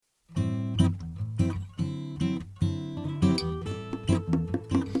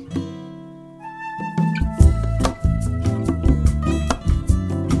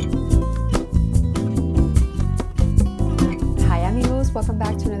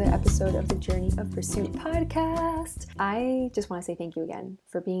another episode of the Journey of Pursuit podcast. I just want to say thank you again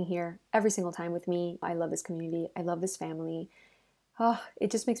for being here every single time with me. I love this community. I love this family. Oh, it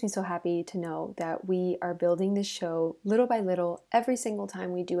just makes me so happy to know that we are building this show little by little every single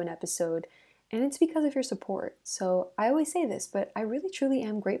time we do an episode. And it's because of your support. So I always say this, but I really truly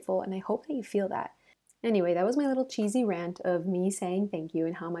am grateful and I hope that you feel that. Anyway, that was my little cheesy rant of me saying thank you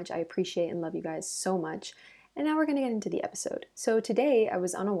and how much I appreciate and love you guys so much. And now we're going to get into the episode. So today I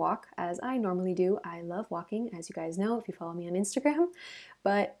was on a walk, as I normally do. I love walking, as you guys know if you follow me on Instagram.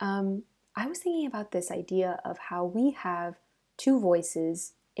 But I was thinking about this idea of how we have two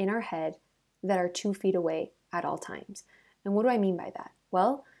voices in our head that are 2 feet away at all times. And what do I mean by that?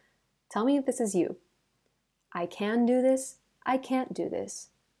 Well, tell me if this is you. I can do this. I can't do this.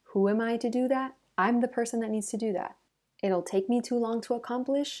 Who am I to do that? I'm the person that needs to do that. It'll take me too long to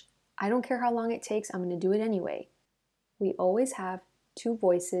accomplish. I don't care how long it takes, I'm going to do it anyway. We always have two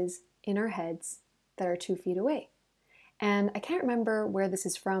voices in our heads that are 2 feet away. And I can't remember where this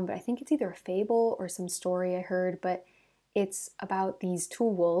is from, but I think it's either a fable or some story I heard, but it's about these two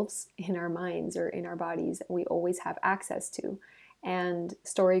wolves in our minds or in our bodies that we always have access to. And the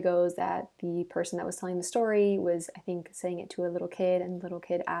story goes that the person that was telling the story was, I think, saying it to a little kid, and the little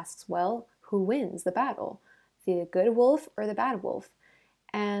kid asks, well, who wins the battle? The good wolf or the bad wolf?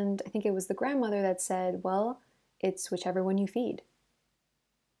 And I think it was the grandmother that said, well, it's whichever one you feed.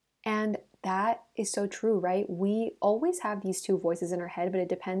 And that is so true, right? We always have these two voices in our head, but it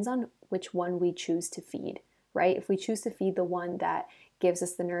depends on which one we choose to feed, right? If we choose to feed the one that gives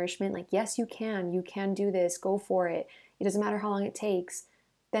us the nourishment, like, yes, you can do this, go for it. It doesn't matter how long it takes.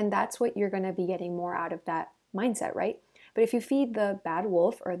 Then that's what you're going to be getting more out of that mindset, right? But if you feed the bad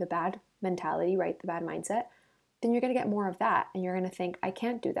wolf or the bad mentality, right? The bad mindset, then you're going to get more of that. And you're going to think, I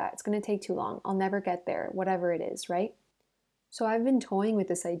can't do that. It's going to take too long. I'll never get there, whatever it is, right? So I've been toying with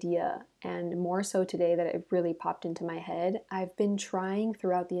this idea, and more so today that it really popped into my head. I've been trying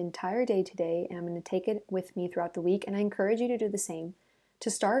throughout the entire day today, and I'm going to take it with me throughout the week. And I encourage you to do the same,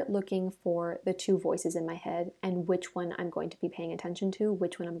 to start looking for the two voices in my head and which one I'm going to be paying attention to,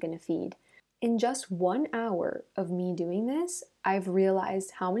 which one I'm going to feed. In just 1 hour of me doing this, I've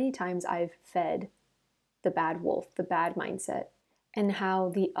realized how many times I've fed the bad wolf, the bad mindset, and how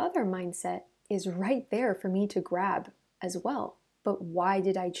the other mindset is right there for me to grab as well. But why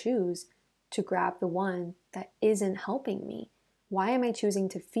did I choose to grab the one that isn't helping me? Why am I choosing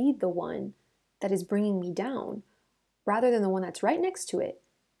to feed the one that is bringing me down rather than the one that's right next to it,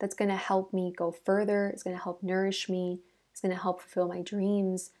 that's going to help me go further, it's going to help nourish me, it's going to help fulfill my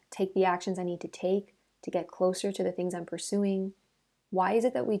dreams, take the actions I need to take to get closer to the things I'm pursuing? Why is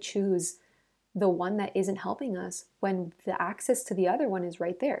it that we choose the one that isn't helping us when the access to the other one is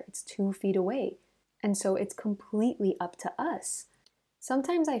right there? It's 2 feet away. And so it's completely up to us.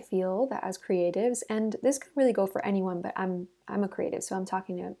 Sometimes I feel that as creatives, and this could really go for anyone, but I'm a creative, so I'm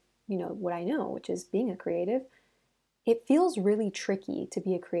talking to, what I know, which is being a creative. It feels really tricky to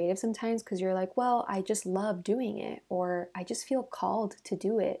be a creative sometimes because you're like, well, I just love doing it, or I just feel called to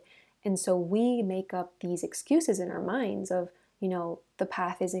do it. And so we make up these excuses in our minds of, the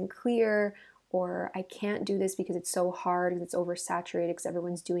path isn't clear, or I can't do this because it's so hard, because it's oversaturated, because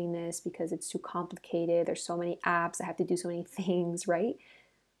everyone's doing this, because it's too complicated, there's so many apps, I have to do so many things, right?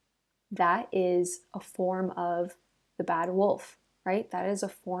 That is a form of the bad wolf, right? That is a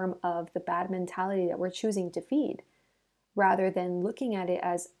form of the bad mentality that we're choosing to feed, rather than looking at it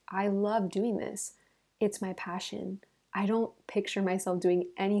as, I love doing this. It's my passion. I don't picture myself doing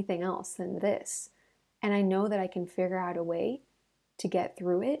anything else than this. And I know that I can figure out a way to get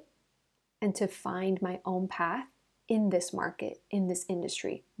through it and to find my own path in this market, in this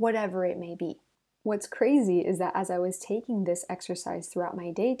industry, whatever it may be. What's crazy is that as I was taking this exercise throughout my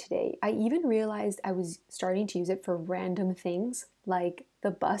day today, I even realized I was starting to use it for random things, like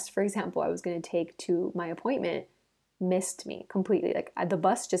the bus, for example, I was going to take to my appointment missed me completely. Like the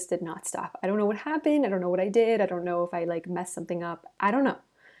bus just did not stop. I don't know what happened. I don't know what I did. I don't know if I messed something up. I don't know.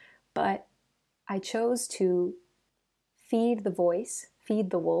 But I chose to feed the voice, feed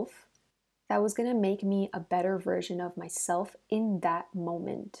the wolf, that was going to make me a better version of myself in that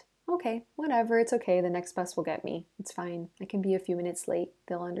moment. Okay, whatever, it's okay, the next bus will get me. It's fine, I can be a few minutes late,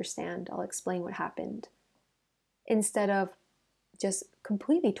 they'll understand, I'll explain what happened. Instead of just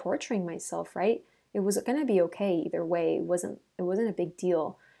completely torturing myself, right? It was going to be okay either way, it wasn't a big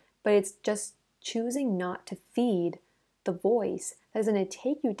deal. But it's just choosing not to feed the voice that's going to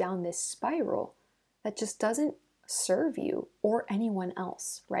take you down this spiral that just doesn't serve you or anyone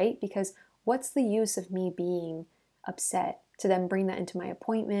else, right? Because what's the use of me being upset to then bring that into my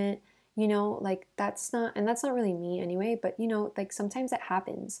appointment, Like that's not really me anyway, but like sometimes it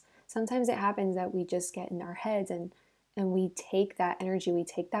happens. Sometimes it happens that we just get in our heads and we take that energy, we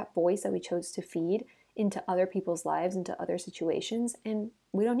take that voice that we chose to feed into other people's lives, into other situations, and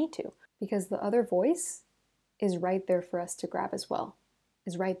we don't need to, because the other voice is right there for us to grab as well,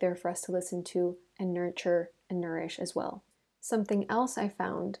 is right there for us to listen to and nurture and nourish as well. Something else I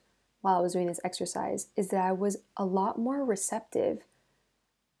found while I was doing this exercise is that I was a lot more receptive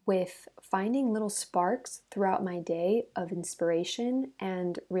with finding little sparks throughout my day of inspiration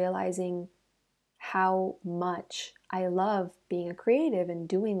and realizing how much I love being a creative and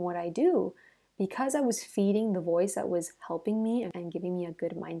doing what I do. Because I was feeding the voice that was helping me and giving me a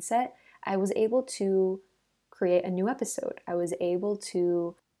good mindset, I was able to create a new episode. I was able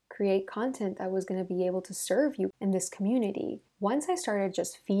to create content that was going to be able to serve you in this community. Once I started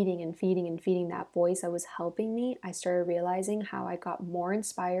just feeding and feeding and feeding that voice that was helping me, I started realizing how I got more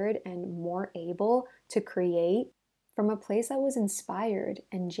inspired and more able to create from a place that was inspired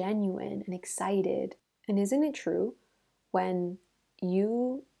and genuine and excited. And isn't it true, when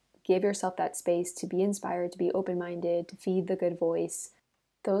you give yourself that space to be inspired, to be open-minded, to feed the good voice,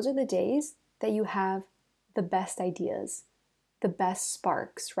 those are the days that you have the best ideas, the best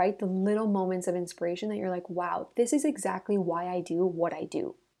sparks, right? The little moments of inspiration that you're like, wow, this is exactly why I do what I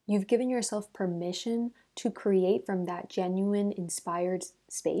do. You've given yourself permission to create from that genuine, inspired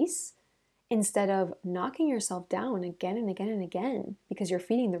space, instead of knocking yourself down again and again and again because you're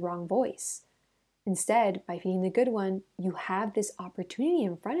feeding the wrong voice. Instead, by feeding the good one, you have this opportunity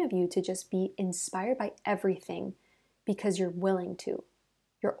in front of you to just be inspired by everything because you're willing to.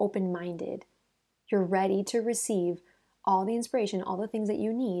 You're open-minded. You're ready to receive all the inspiration, all the things that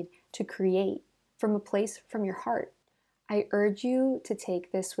you need to create from a place from your heart. I urge you to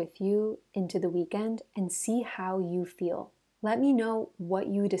take this with you into the weekend and see how you feel. Let me know what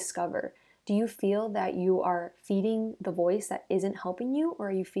you discover. Do you feel that you are feeding the voice that isn't helping you, or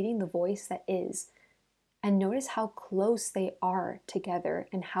are you feeding the voice that is? And notice how close they are together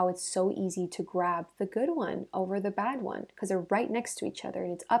and how it's so easy to grab the good one over the bad one because they're right next to each other,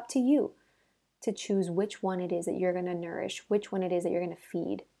 and it's up to you to choose which one it is that you're going to nourish, which one it is that you're going to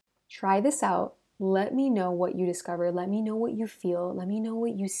feed. Try this out. Let me know what you discover. Let me know what you feel. Let me know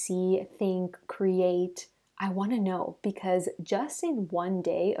what you see, think, create. I want to know, because just in one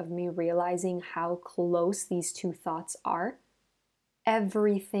day of me realizing how close these two thoughts are,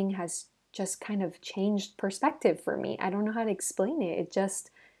 everything has just kind of changed perspective for me. I don't know how to explain it.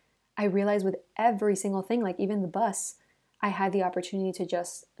 I realized with every single thing, like even the bus, I had the opportunity to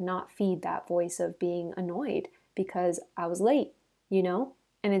just not feed that voice of being annoyed because I was late,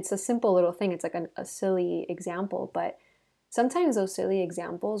 And it's a simple little thing. It's like a silly example, but sometimes those silly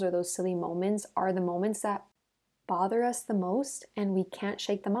examples or those silly moments are the moments that bother us the most, and we can't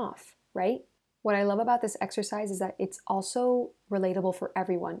shake them off, right? What I love about this exercise is that it's also relatable for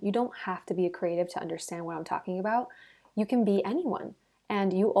everyone. You don't have to be a creative to understand what I'm talking about. You can be anyone,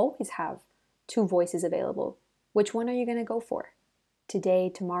 and you always have two voices available. Which one are you going to go for? Today,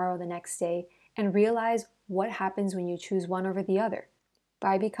 tomorrow, the next day, and realize what happens when you choose one over the other.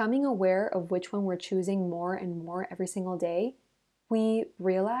 By becoming aware of which one we're choosing more and more every single day, we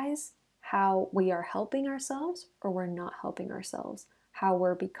realize how we are helping ourselves or we're not helping ourselves, how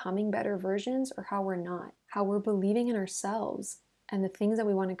we're becoming better versions or how we're not, how we're believing in ourselves and the things that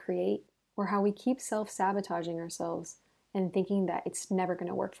we want to create, or how we keep self-sabotaging ourselves and thinking that it's never going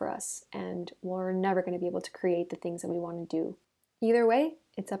to work for us and we're never going to be able to create the things that we want to do. Either way,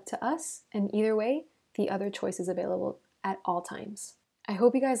 it's up to us, and either way, the other choice is available at all times. I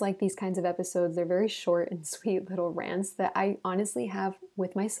hope you guys like these kinds of episodes. They're very short and sweet little rants that I honestly have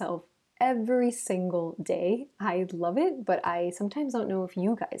with myself every single day. I love it, but I sometimes don't know if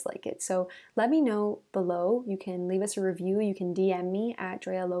you guys like it. So let me know below. You can leave us a review. You can DM me at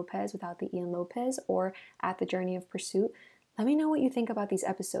Drea Lopez without the Ian Lopez, or at The Journey of Pursuit. Let me know what you think about these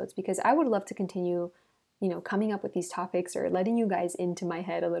episodes, because I would love to continue coming up with these topics or letting you guys into my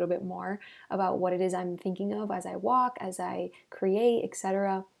head a little bit more about what it is I'm thinking of as I walk, as I create,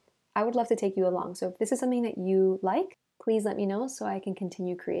 etc. I would love to take you along. So if this is something that you like, please let me know so I can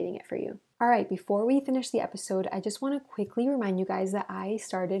continue creating it for you. All right, before we finish the episode, I just want to quickly remind you guys that I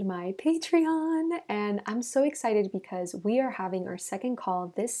started my Patreon, and I'm so excited because we are having our second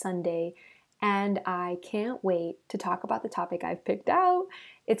call this Sunday, and I can't wait to talk about the topic I've picked out.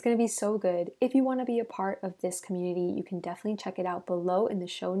 It's going to be so good. If you want to be a part of this community, you can definitely check it out below in the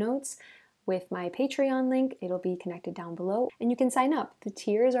show notes with my Patreon link. It'll be connected down below, and you can sign up. The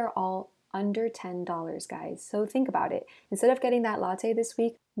tiers are all under $10, guys. So think about it. Instead of getting that latte this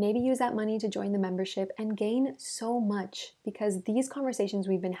week, maybe use that money to join the membership and gain so much, because these conversations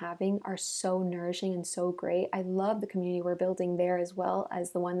we've been having are so nourishing and so great. I love the community we're building there as well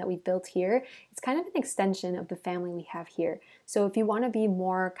as the one that we've built here. It's kind of an extension of the family we have here. So if you want to be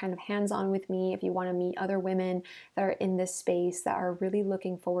more kind of hands-on with me, if you want to meet other women that are in this space that are really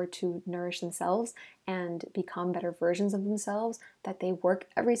looking forward to nourish themselves and become better versions of themselves, that they work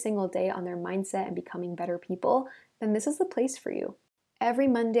every single day on their mindset and becoming better people, then this is the place for you. Every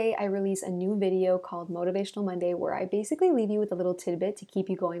Monday, I release a new video called Motivational Monday, where I basically leave you with a little tidbit to keep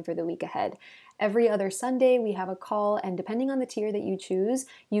you going for the week ahead. Every other Sunday, we have a call, and depending on the tier that you choose,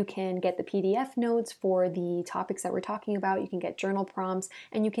 you can get the PDF notes for the topics that we're talking about, you can get journal prompts,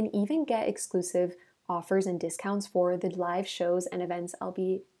 and you can even get exclusive offers and discounts for the live shows and events I'll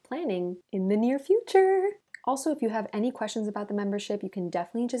be planning in the near future. Also, if you have any questions about the membership, you can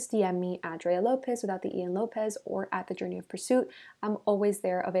definitely just DM me at Drea Lopez without the Ian Lopez or at The Journey of Pursuit. I'm always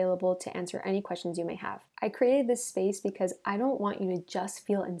there available to answer any questions you may have. I created this space because I don't want you to just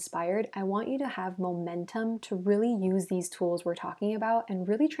feel inspired. I want you to have momentum to really use these tools we're talking about and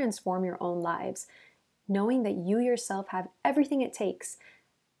really transform your own lives, knowing that you yourself have everything it takes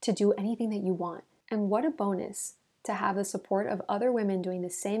to do anything that you want. And what a bonus to have the support of other women doing the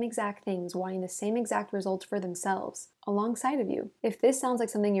same exact things, wanting the same exact results for themselves alongside of you. If this sounds like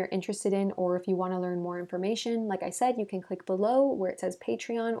something you're interested in, or if you want to learn more information, like I said, you can click below where it says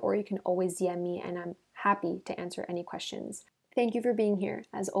Patreon, or you can always DM me and I'm happy to answer any questions. Thank you for being here.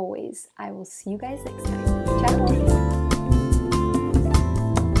 As always, I will see you guys next time. Ciao!